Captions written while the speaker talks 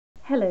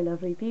Hello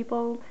lovely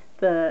people,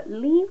 the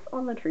leaves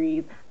on the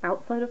trees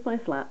outside of my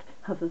flat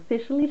have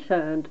officially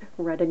turned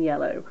red and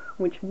yellow,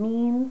 which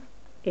means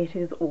it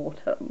is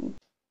autumn.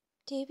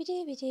 Sophie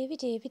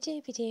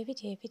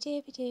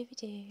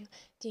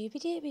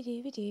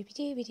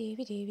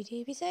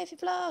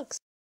vlogs.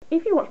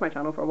 If you watch my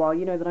channel for a while,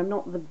 you know that I'm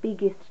not the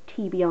biggest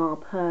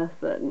TBR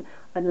person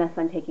unless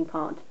I'm taking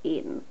part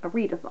in a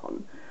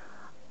readathon.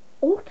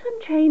 Autumn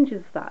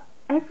changes that.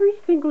 Every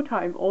single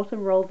time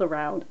autumn rolls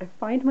around, I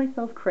find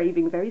myself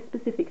craving very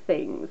specific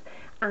things,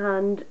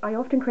 and I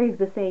often crave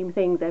the same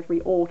things every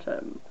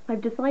autumn.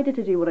 I've decided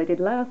to do what I did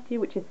last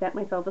year, which is set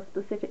myself a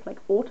specific,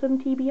 autumn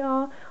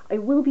TBR. I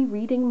will be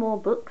reading more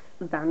books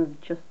than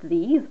just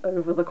these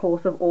over the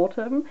course of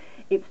autumn.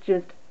 It's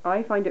just,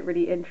 I find it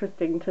really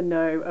interesting to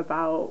know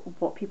about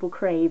what people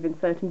crave in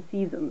certain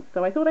seasons,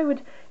 so I thought I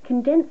would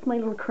condense my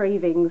little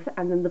cravings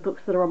and then the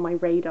books that are on my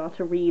radar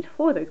to read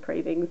for those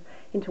cravings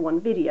into one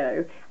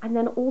video. And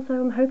then also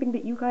I'm hoping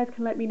that you guys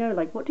can let me know,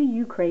 what do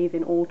you crave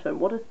in autumn?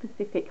 What are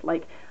specific,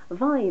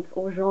 vibes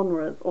or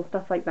genres or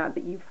stuff like that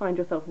that you find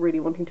yourself really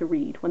wanting to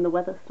read when the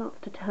weather starts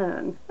to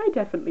turn? I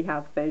definitely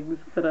have things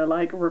that are,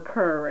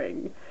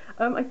 recurring.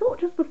 I thought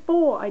just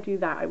before I do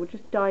that I would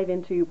just dive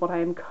into what I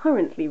am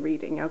currently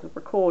reading as of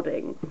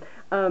recording,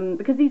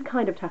 because these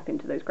kind of tap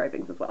into those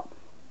cravings as well.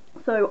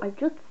 So I've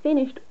just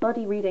finished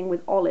buddy reading with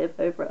Olive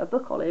over at a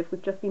Book Olive.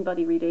 We've just been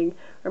buddy reading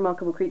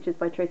Remarkable Creatures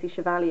by Tracy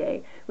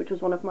Chevalier, which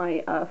was one of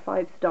my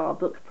 5-star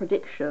book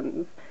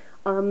predictions.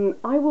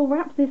 I will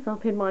wrap this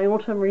up in my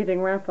autumn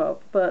reading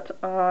wrap-up, but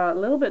a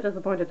little bit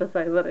disappointed to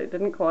say that it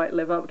didn't quite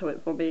live up to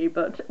it for me,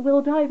 but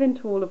we'll dive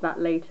into all of that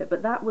later.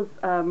 But that was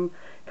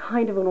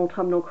kind of an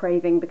autumnal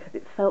craving because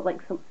it felt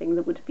like something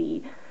that would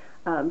be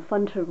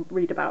fun to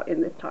read about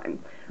in this time.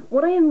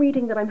 What I am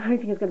reading that I'm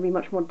hoping is going to be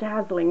much more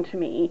dazzling to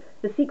me,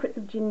 The Secrets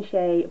of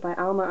Jin-shei by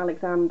Alma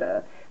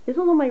Alexander. This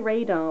was on my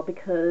radar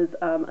because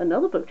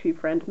another booktube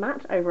friend,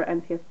 Matt, over at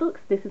MCS Books,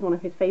 this is one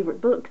of his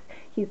favourite books.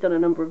 He's done a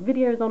number of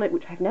videos on it,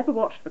 which I've never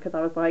watched because I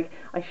was like,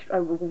 I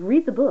will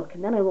read the book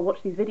and then I will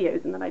watch these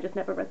videos, and then I just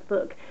never read the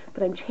book.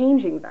 But I'm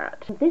changing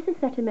that. This is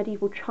set in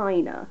medieval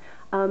China.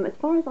 As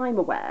far as I'm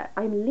aware,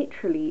 I'm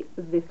literally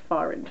this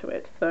far into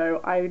it,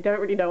 so I don't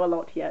really know a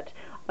lot yet.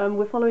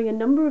 We're following a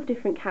number of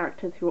different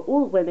characters who are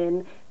all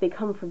women. They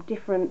come from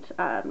different,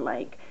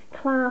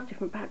 class,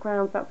 different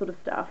backgrounds, that sort of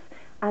stuff.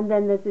 And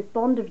then there's this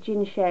bond of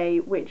Jin-shei,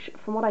 which,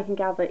 from what I can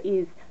gather,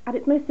 is, at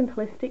its most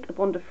simplistic, a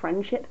bond of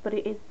friendship, but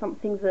it is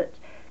something that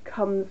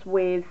comes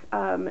with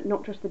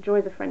not just the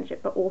joys of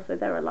friendship, but also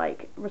there are,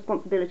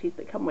 responsibilities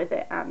that come with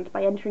it, and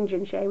by entering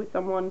Jin-shei with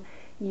someone,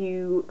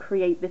 you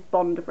create this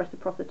bond of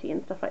reciprocity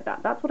and stuff like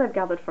that. That's what I've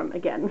gathered from,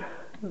 again,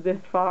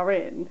 this far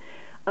in.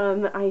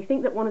 I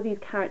think that one of these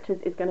characters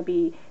is going to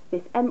be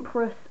this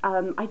empress.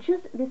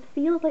 This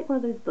feels like one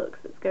of those books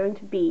that's going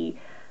to be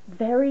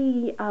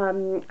very, I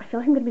feel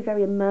like I'm going to be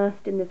very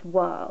immersed in this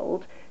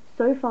world.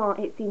 So far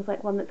it seems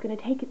like one that's going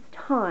to take its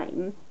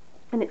time,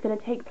 and it's going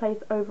to take place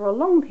over a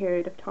long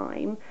period of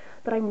time,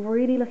 but I'm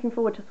really looking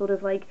forward to sort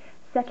of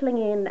settling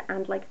in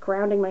and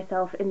grounding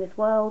myself in this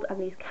world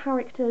and these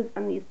characters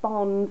and these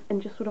bonds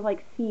and just sort of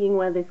seeing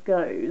where this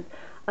goes.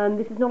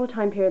 This is not a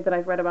time period that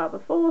I've read about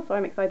before, so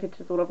I'm excited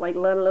to sort of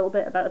learn a little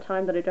bit about a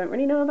time that I don't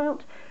really know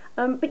about.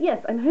 But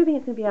yes, I'm hoping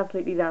it's going to be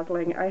absolutely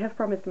dazzling. I have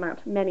promised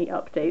Matt many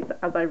updates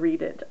as I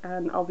read it,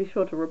 and I'll be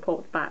sure to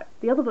report back.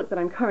 The other book that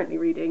I'm currently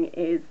reading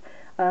is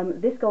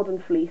This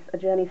Golden Fleece, A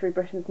Journey Through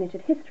Britain's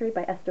Knitted History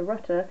by Esther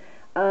Rutter.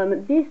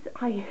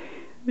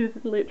 This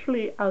is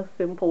literally as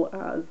simple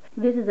as,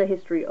 this is a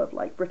history of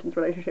Britain's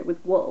relationship with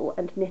wool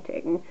and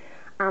knitting,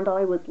 and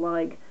I was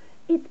like,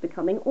 it's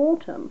becoming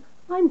autumn.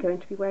 I'm going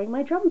to be wearing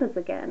my jumpers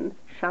again.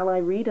 Shall I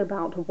read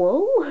about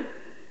wool?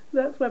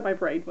 That's where my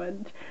brain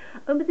went.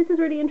 But this is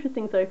really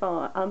interesting so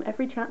far.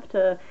 Every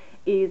chapter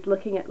is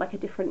looking at a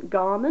different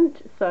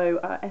garment. So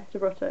Esther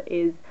Rutter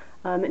is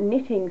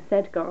knitting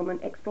said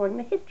garment, exploring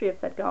the history of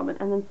said garment,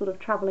 and then sort of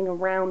travelling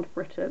around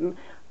Britain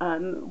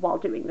while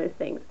doing those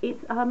things.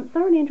 It's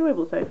thoroughly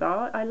enjoyable so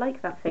far. I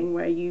like that thing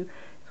where you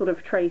sort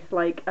of trace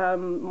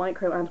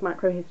micro and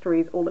macro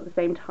histories all at the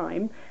same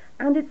time,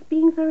 and it's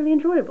being thoroughly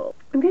enjoyable.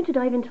 I'm going to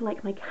dive into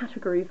my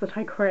categories that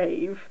I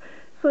crave.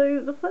 So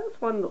the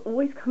first one that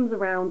always comes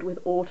around with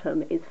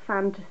autumn is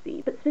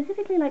fantasy, but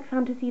specifically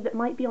fantasy that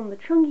might be on the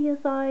chunkier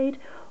side,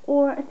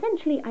 or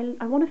essentially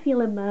I want to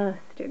feel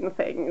immersed in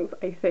things,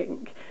 I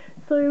think.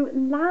 So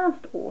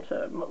last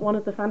autumn, one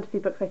of the fantasy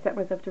books I set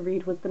myself to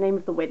read was The Name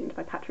of the Wind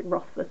by Patrick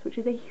Rothfuss, which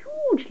is a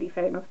hugely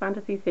famous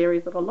fantasy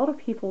series that a lot of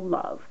people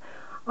love.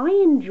 I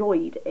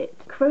enjoyed it.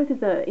 Quoth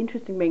is an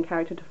interesting main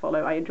character to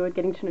follow. I enjoyed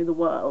getting to know the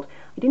world.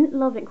 I didn't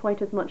love it quite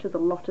as much as a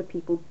lot of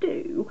people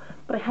do,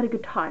 but I had a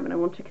good time and I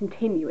want to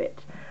continue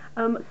it.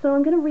 So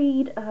I'm going to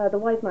read The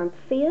Wise Man's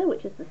Fear,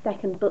 which is the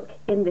second book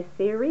in this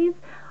series.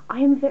 I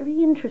am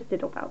very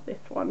interested about this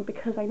one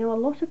because I know a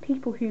lot of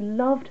people who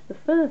loved the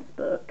first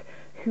book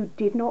who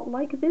did not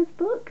like this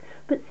book,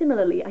 but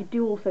similarly I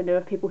do also know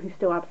of people who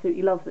still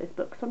absolutely love this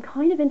book, so I'm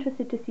kind of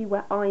interested to see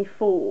where I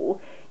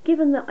fall,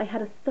 given that I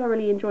had a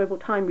thoroughly enjoyable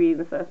time reading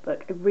the first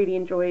book. I really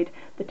enjoyed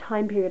the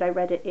time period I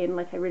read it in,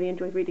 like I really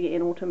enjoyed reading it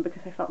in autumn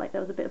because I felt like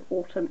there was a bit of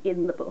autumn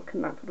in the book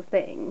and that sort of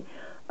thing.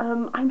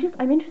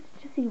 I'm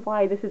interested to see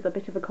why this is a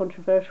bit of a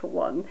controversial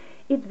one.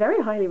 It's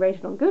very highly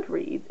rated on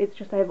Goodreads, it's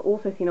just I have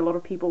also seen a lot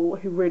of people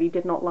who really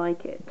did not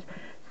like it.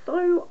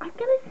 So I'm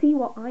going to see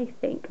what I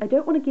think. I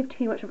don't want to give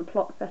too much of a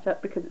plot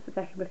setup because it's the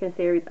second book in a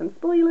series and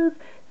spoilers,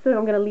 so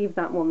I'm going to leave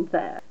that one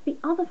there. The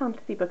other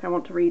fantasy book I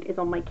want to read is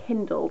on my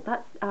Kindle.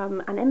 That's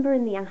An Ember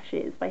in the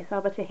Ashes by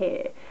Sabaa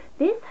Tahir.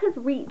 This has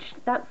reached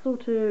that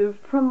sort of,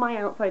 from my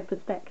outside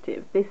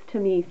perspective, this to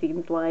me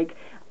seems like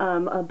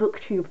a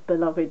Booktube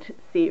beloved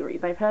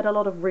series. I've heard a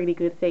lot of really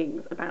good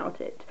things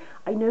about it.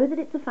 I know that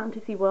it's a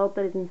fantasy world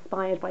that is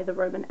inspired by the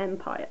Roman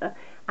Empire,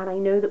 and I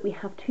know that we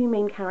have two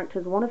main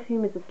characters, one of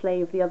whom is a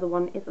slave, the other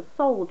one is a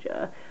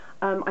soldier.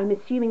 I'm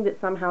assuming that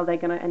somehow they're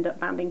going to end up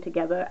banding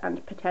together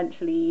and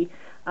potentially,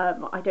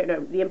 I don't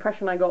know, the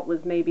impression I got was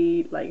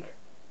maybe, like,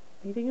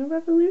 leading a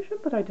revolution,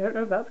 but I don't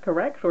know if that's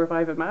correct or if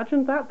I've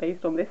imagined that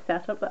based on this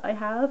setup that I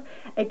have.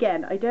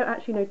 Again, I don't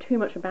actually know too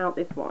much about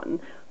this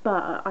one,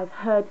 but I've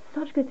heard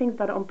such good things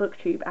about it on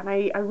Booktube, and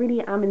I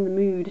really am in the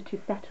mood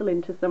to settle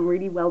into some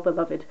really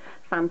well-beloved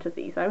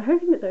fantasy, so I'm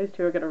hoping that those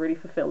two are going to really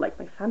fulfill, like,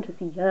 my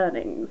fantasy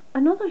yearnings.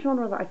 Another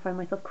genre that I find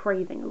myself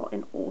craving a lot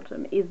in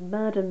autumn is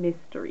murder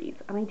mysteries,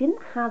 and I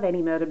didn't have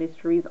any murder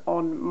mysteries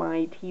on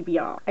my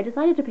TBR. I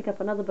decided to pick up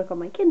another book on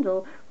my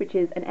Kindle, which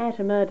is An Heir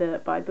to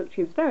Murder by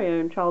Booktube's very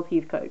own Charles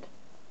Heathcote.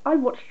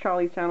 I've watched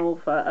Charlie's channel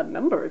for a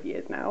number of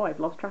years now,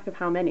 I've lost track of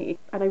how many,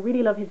 and I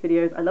really love his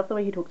videos, I love the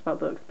way he talks about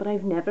books, but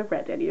I've never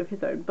read any of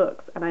his own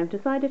books, and I've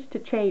decided to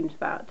change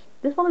that.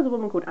 This follows a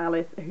woman called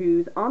Alice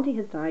whose auntie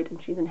has died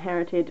and she's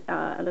inherited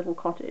a little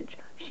cottage.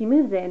 She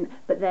moves in,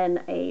 but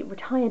then a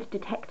retired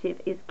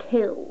detective is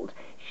killed.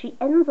 She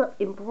ends up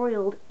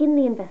embroiled in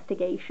the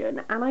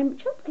investigation, and I'm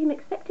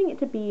expecting it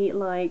to be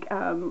like,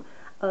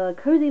 a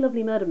cozy,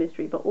 lovely murder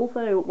mystery, but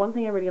also one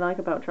thing I really like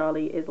about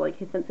Charlie is like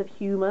his sense of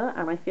humour,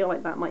 and I feel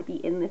like that might be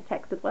in this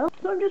text as well.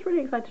 So I'm just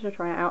really excited to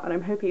try it out, and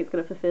I'm hoping it's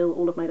going to fulfil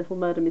all of my little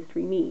murder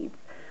mystery needs.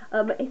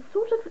 It's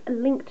sort of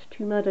linked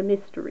to murder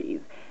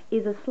mysteries,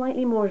 is a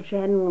slightly more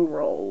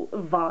general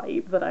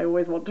vibe that I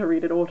always want to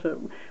read in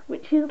autumn,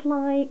 which is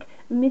like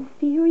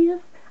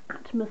mysterious,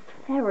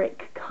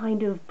 atmospheric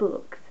kind of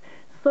books.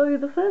 So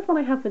the first one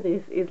I have for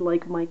this is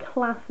like my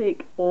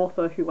classic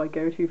author who I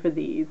go to for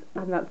these,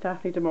 and that's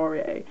Daphne du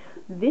Maurier.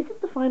 This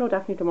is the final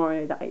Daphne du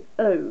Maurier that I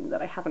own,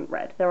 that I haven't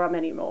read. There are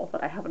many more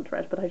that I haven't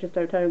read, but I just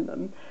don't own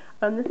them.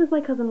 This is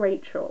My Cousin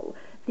Rachel.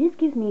 This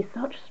gives me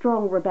such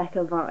strong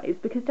Rebecca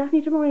vibes, because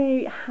Daphne du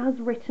Maurier has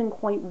written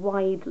quite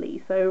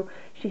widely, so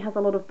she has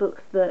a lot of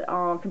books that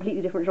are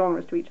completely different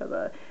genres to each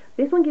other.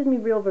 This one gives me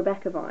real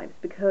Rebecca vibes,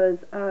 because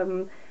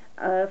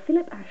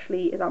Philip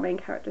Ashley is our main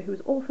character, who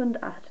is orphaned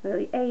at an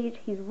early age.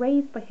 He's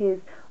raised by his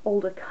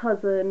older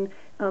cousin.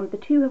 The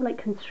two have like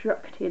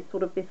constructed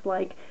sort of this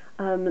like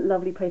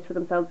lovely place for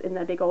themselves in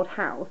their big old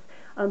house.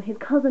 His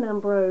cousin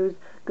Ambrose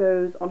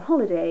goes on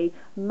holiday,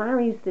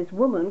 marries this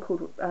woman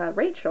called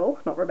Rachel,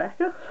 not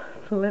Rebecca,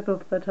 slip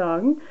of the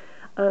tongue,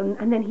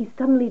 and then he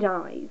suddenly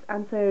dies,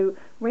 and so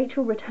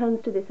Rachel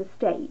returns to this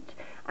estate,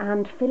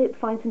 and Philip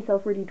finds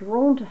himself really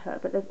drawn to her,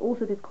 but there's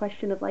also this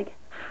question of like,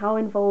 how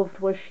involved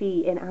was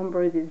she in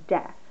Ambrose's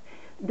death?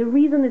 The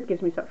reason this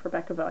gives me such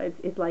Rebecca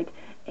vibes is like,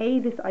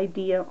 this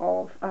idea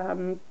of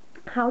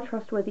how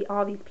trustworthy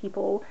are these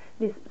people,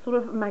 this sort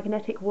of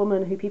magnetic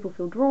woman who people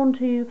feel drawn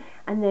to,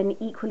 and then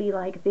equally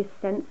like this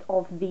sense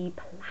of the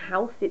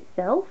house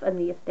itself and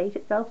the estate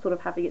itself sort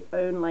of having its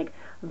own like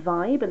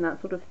vibe and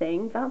that sort of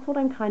thing. That's what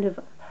I'm kind of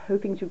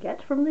hoping to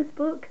get from this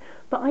book.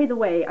 But either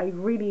way, I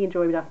really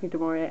enjoy Daphne du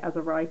Maurier as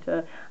a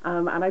writer,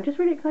 and I'm just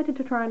really excited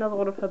to try another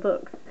one of her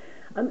books.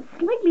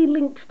 Slightly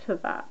linked to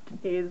that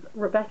is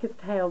Rebecca's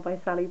Tale by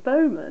Sally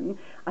Beauman.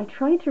 I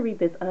tried to read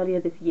this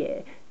earlier this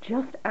year,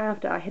 just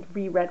after I had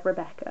reread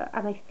Rebecca,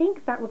 and I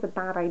think that was a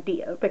bad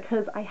idea,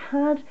 because I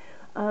had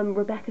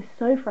Rebecca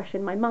so fresh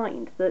in my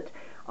mind that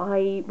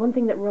one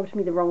thing that rubbed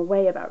me the wrong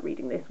way about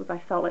reading this was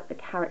I felt like the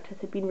characters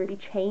had been really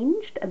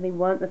changed, and they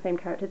weren't the same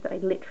characters that I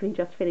literally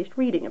just finished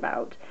reading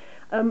about.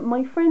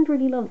 My friend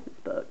really loves this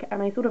book,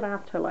 and I sort of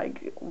asked her,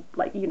 like,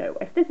 you know,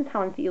 if this is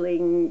how I'm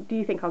feeling, do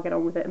you think I'll get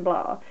on with it, and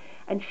blah.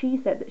 And she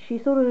said that she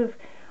sort of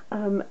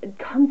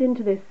comes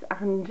into this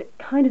and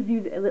kind of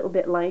views it a little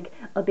bit like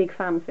a big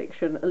fan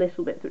fiction, a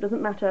little bit, so it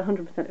doesn't matter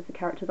 100% if the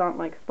characters aren't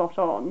like spot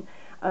on,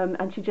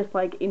 and she just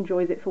like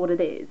enjoys it for what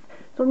it is.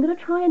 So I'm going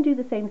to try and do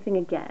the same thing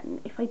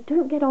again. If I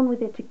don't get on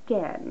with it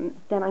again,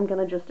 then I'm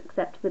going to just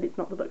accept that it's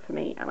not the book for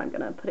me, and I'm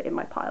going to put it in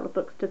my pile of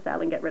books to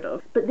sell and get rid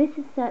of. But this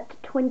is set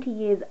 20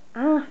 years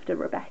after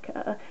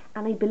Rebecca,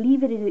 and I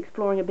believe it is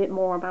exploring a bit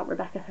more about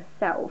Rebecca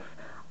herself.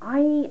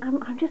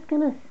 I'm just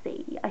gonna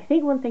see. I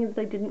think one thing that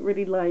I didn't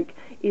really like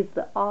is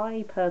that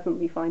I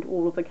personally find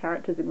all of the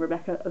characters in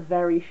Rebecca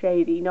very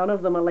shady. None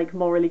of them are like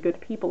morally good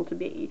people to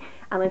be,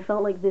 and I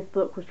felt like this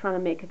book was trying to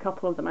make a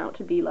couple of them out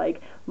to be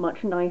like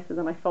much nicer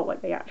than I felt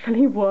like they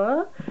actually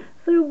were.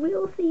 So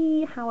we'll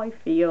see how I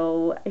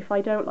feel. If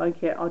I don't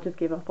like it, I'll just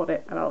give up on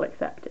it and I'll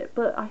accept it.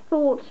 But I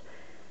thought,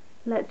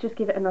 let's just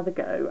give it another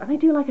go. And I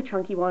do like a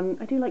chunky one.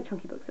 I do like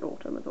chunky books in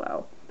autumn as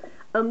well.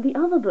 The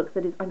other book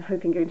that is, I'm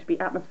hoping, going to be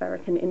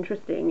atmospheric and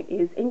interesting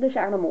is English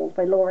Animals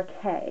by Laura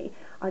Kaye.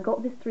 I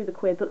got this through the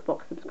Queer Book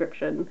Box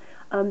subscription.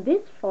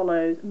 This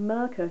follows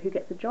Mercer, who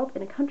gets a job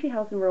in a country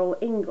house in rural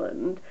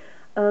England.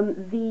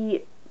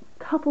 The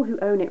couple who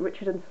own it,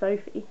 Richard and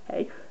Sophie,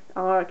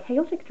 are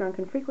chaotic, drunk,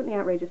 and frequently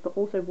outrageous, but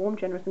also warm,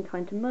 generous, and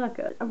kind to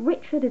Mercer.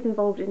 Richard is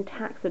involved in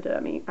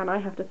taxidermy, and I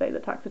have to say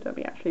that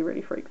taxidermy actually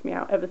really freaks me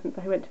out ever since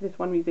I went to this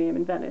one museum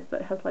in Venice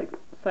that has like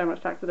so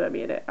much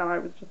taxidermy in it, and I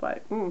was just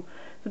like, So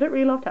I don't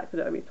really love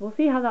taxidermy, so we'll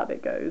see how that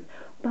bit goes.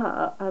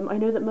 But I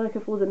know that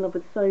Mercer falls in love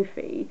with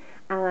Sophie,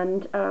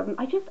 and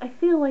I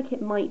feel like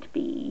it might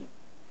be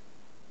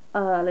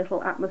a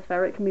little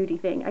atmospheric, moody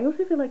thing. I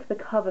also feel like the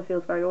cover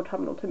feels very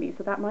autumnal to me,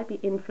 so that might be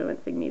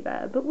influencing me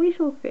there, but we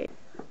shall see.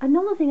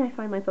 Another thing I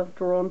find myself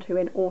drawn to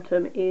in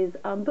autumn is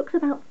books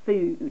about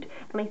food,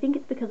 and I think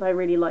it's because I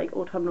really like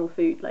autumnal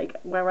food. Like,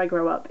 where I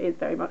grow up is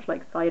very much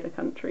like cider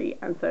country,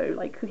 and so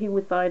like cooking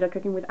with cider,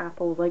 cooking with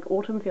apples, like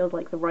autumn feels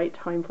like the right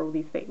time for all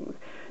these things.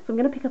 So I'm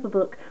going to pick up a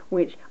book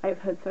which I've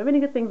heard so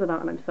many good things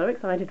about and I'm so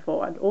excited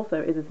for, and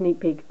also is a sneak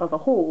peek of a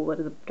haul that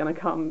is going to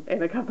come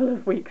in a couple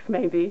of weeks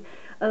maybe.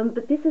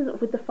 But this is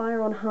With the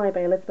Fire on High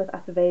by Elizabeth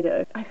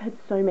Acevedo. I've heard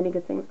so many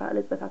good things about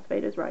Elizabeth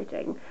Acevedo's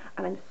writing,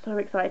 and I'm so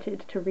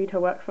excited to read her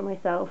work for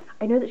myself.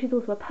 I know that she's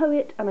also a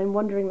poet, and I'm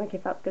wondering like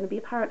if that's going to be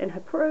apparent in her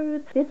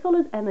prose. This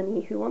follows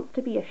Emily, who wants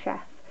to be a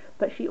chef,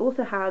 but she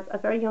also has a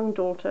very young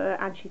daughter,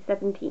 and she's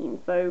 17,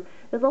 so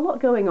there's a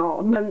lot going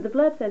on. The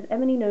blurb says,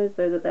 Emily knows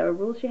though that there are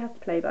rules she has to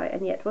play by,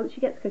 and yet once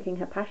she gets cooking,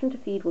 her passion to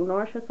feed will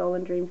nourish her soul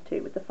and dreams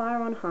too. With the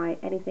fire on high,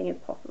 anything is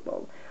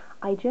possible.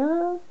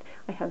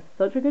 I have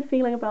such a good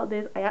feeling about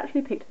this. I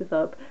actually picked this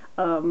up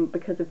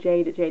because of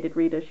Jade at Jaded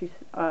Reader. She's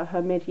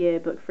her mid-year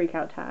book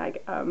freakout tag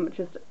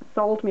just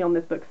sold me on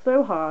this book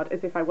so hard,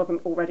 as if I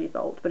wasn't already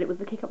sold, but it was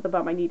the kick up the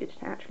bum I needed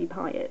to actually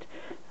buy it.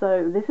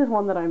 So this is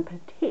one that I'm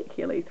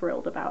particularly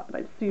thrilled about, and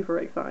I'm super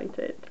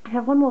excited. I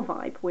have one more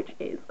vibe, which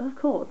is, of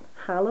course,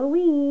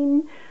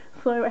 Halloween.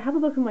 So I have a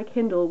book on my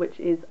Kindle which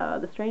is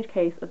The Strange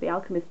Case of the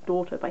Alchemist's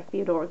Daughter by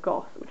Theodora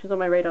Goss, which is on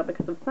my radar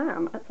because of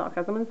Sam at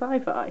Sarcasm and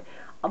Sci-Fi.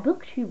 A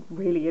book she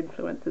really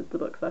influences the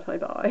books that I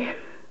buy.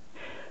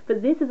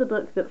 But this is a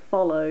book that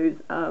follows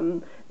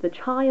the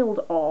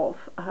child of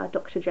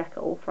Dr.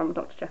 Jekyll from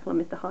Dr. Jekyll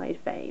and Mr. Hyde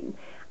fame,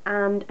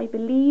 and I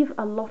believe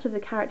a lot of the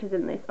characters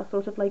in this are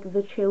sort of like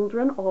the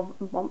children of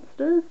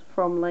monsters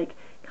from like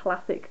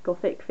classic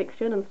gothic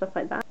fiction and stuff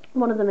like that.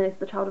 One of them is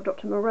the child of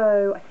Dr.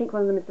 Moreau, I think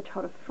one of them is the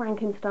child of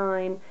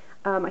Frankenstein,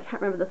 I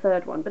can't remember the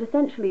third one, but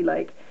essentially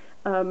like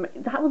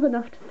that was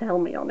enough to sell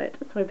me on it,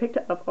 so I picked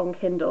it up on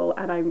Kindle,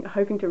 and I'm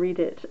hoping to read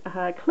it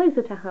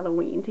closer to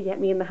Halloween to get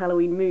me in the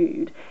Halloween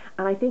mood.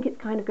 And I think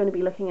it's kind of going to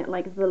be looking at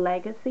like the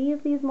legacy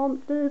of these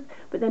monsters,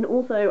 but then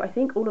also I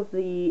think all of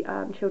the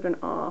children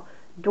are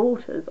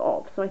daughters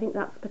of, so I think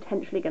that's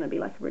potentially going to be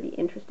like a really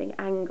interesting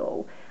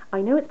angle.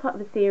 I know it's part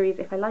of the series.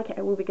 If I like it,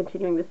 I will be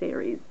continuing the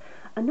series.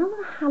 Another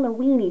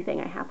Halloweeny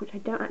thing I have, which I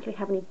don't actually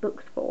have any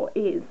books for,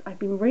 is I've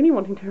been really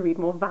wanting to read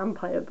more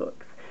vampire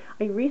books.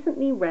 I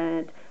recently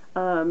read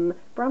Bram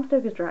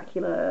Stoker's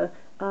Dracula,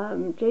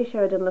 J.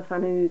 Sheridan Le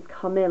Fanu's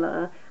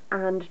Carmilla,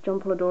 and John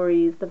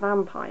Polidori's The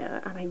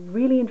Vampire, and I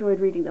really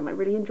enjoyed reading them. I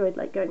really enjoyed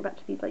like going back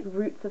to these like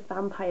roots of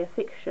vampire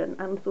fiction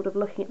and sort of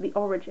looking at the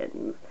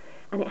origins,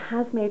 and it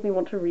has made me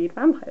want to read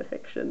vampire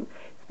fiction,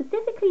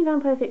 specifically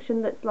vampire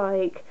fiction that's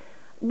like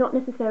not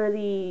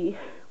necessarily,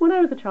 when I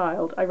was a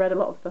child I read a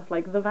lot of stuff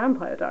like The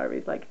Vampire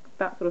Diaries, like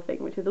that sort of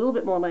thing, which is a little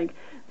bit more like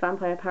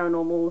vampire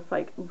paranormal,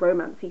 like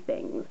romancy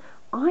things.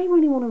 I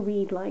really want to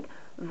read like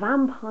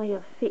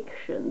vampire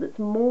fiction that's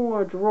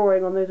more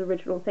drawing on those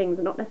original things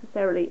and not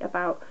necessarily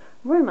about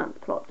romance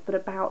plots, but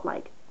about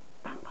like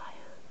vampires.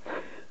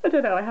 I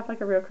don't know, I have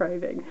like a real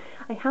craving.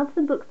 I have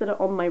some books that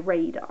are on my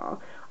radar.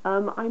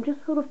 I'm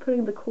just sort of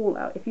putting the call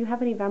out. If you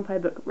have any vampire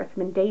book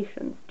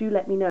recommendations, do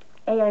let me know.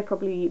 A, I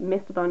probably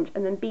missed a bunch,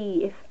 and then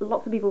B, if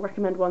lots of people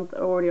recommend ones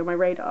that are already on my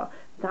radar,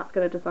 that's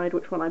going to decide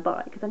which one I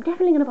buy, because I'm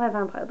definitely going to buy a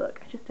vampire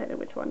book. I just don't know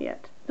which one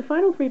yet. The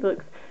final three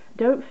books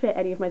don't fit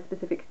any of my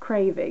specific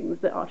cravings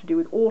that are to do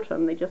with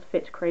autumn, they just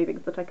fit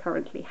cravings that I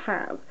currently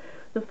have.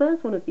 The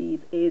first one of these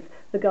is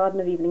The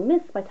Garden of Evening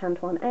Mists by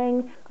Twan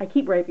Eng. I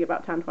keep raving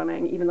about Twan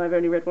Eng, even though I've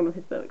only read one of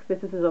his books.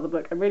 This is his other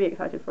book. I'm really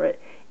excited for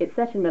it. It's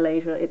set in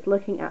Malaysia, it's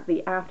looking at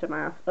the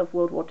aftermath of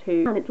World War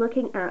II, and it's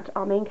looking at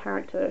our main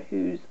character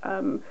whose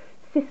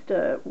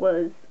sister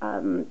was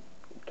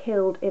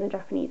killed in a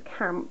Japanese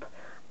camp,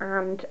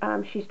 and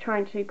she's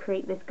trying to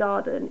create this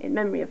garden in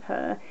memory of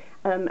her,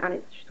 and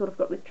it's sort of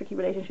got this tricky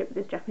relationship with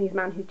this Japanese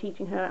man who's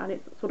teaching her, and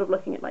it's sort of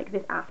looking at like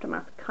this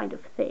aftermath kind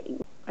of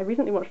thing. I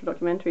recently watched a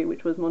documentary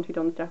which was Monty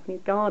Don's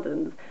Japanese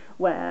Gardens,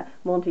 where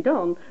Monty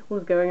Don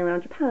was going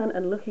around Japan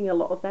and looking at a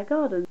lot of their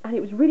gardens, and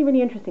it was really,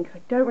 really interesting because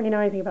I don't really know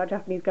anything about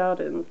Japanese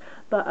gardens,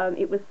 but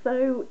it was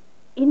so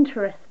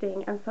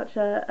interesting and such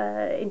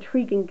a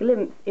intriguing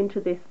glimpse into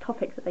this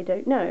topic that I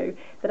don't know,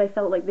 that I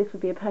felt like this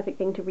would be a perfect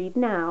thing to read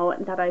now,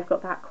 and that I've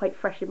got that quite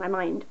fresh in my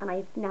mind, and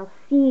I've now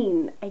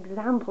seen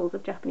examples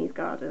of Japanese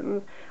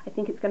gardens. I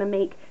think it's going to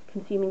make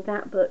consuming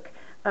that book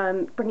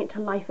bring it to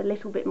life a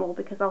little bit more,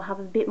 because I'll have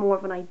a bit more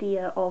of an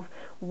idea of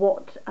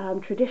what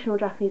traditional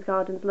Japanese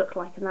gardens look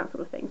like and that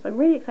sort of thing, so I'm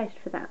really excited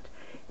for that.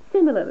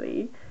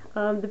 Similarly,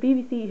 the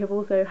BBC have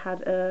also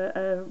had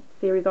a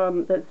series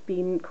on that's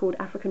been called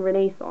African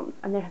Renaissance,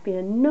 and there have been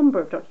a number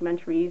of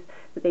documentaries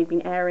that they've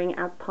been airing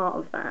as part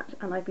of that,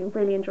 and I've been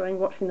really enjoying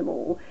watching them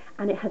all,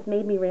 and it has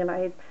made me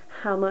realise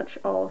how much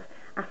of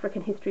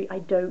African history I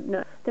don't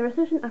know. There are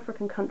certain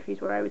African countries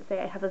where I would say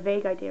I have a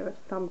vague idea of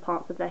some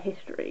parts of their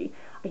history.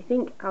 I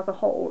think as a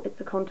whole it's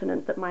a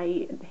continent that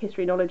my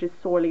history knowledge is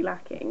sorely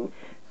lacking.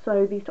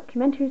 So these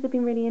documentaries have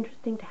been really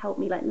interesting to help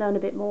me learn a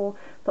bit more,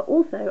 but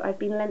also I've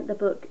been lent the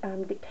book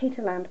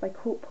Dictatorland by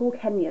Paul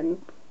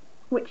Kenyon,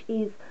 which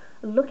is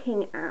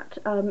looking at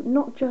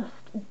not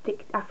just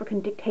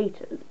African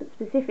dictators, but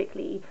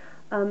specifically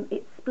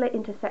it's split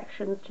into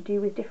sections to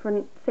do with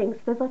different things.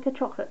 There's like a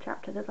chocolate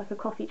chapter, there's like a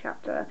coffee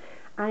chapter,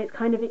 and it's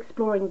kind of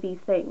exploring these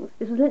things.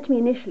 This was lent to me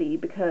initially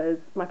because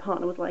my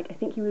partner was like, I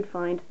think you would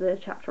find the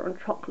chapter on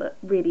chocolate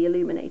really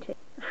illuminating.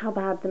 How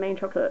bad the main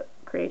chocolate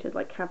creators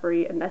like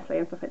Cadbury and Nestle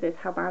and stuff like this,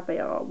 how bad they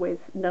are with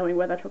knowing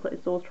where their chocolate is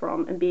sourced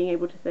from and being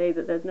able to say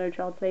that there's no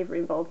child slavery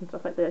involved and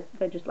stuff like this.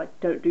 They just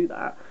don't do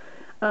that.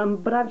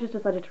 But I've just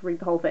decided to read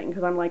the whole thing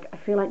because I'm like, I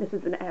feel like this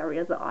is an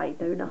area that I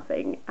know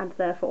nothing, and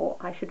therefore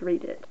I should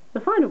read it.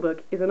 The final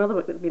book is another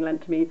book that's been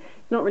lent to me.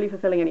 It's not really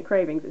fulfilling any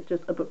cravings, it's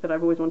just a book that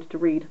I've always wanted to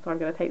read, so I'm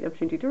going to take the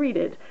opportunity to read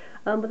it.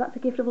 But that's A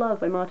Gift of Love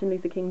by Martin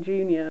Luther King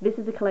Jr. This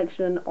is a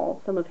collection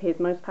of some of his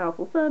most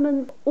powerful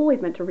sermons.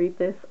 Always meant to read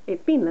this.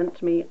 It's been lent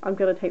to me. I'm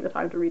going to take the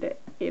time to read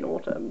it in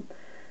autumn.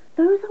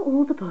 Those are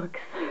all the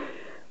books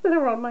that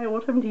are on my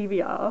autumn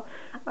TBR.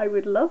 I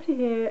would love to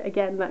hear,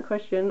 again, that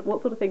question,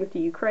 what sort of things do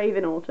you crave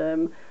in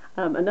autumn?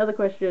 Another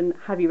question,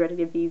 have you read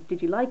any of these? Did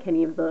you like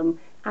any of them?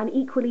 And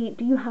equally,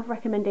 do you have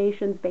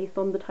recommendations based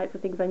on the type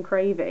of things I'm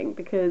craving?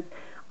 Because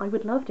I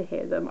would love to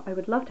hear them. I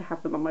would love to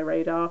have them on my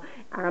radar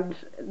and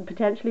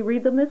potentially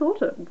read them this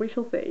autumn. We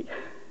shall see.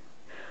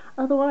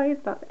 Otherwise,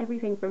 that's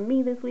everything from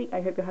me this week.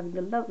 I hope you're having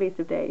the loveliest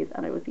of days,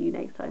 and I will see you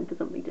next time for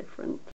something different.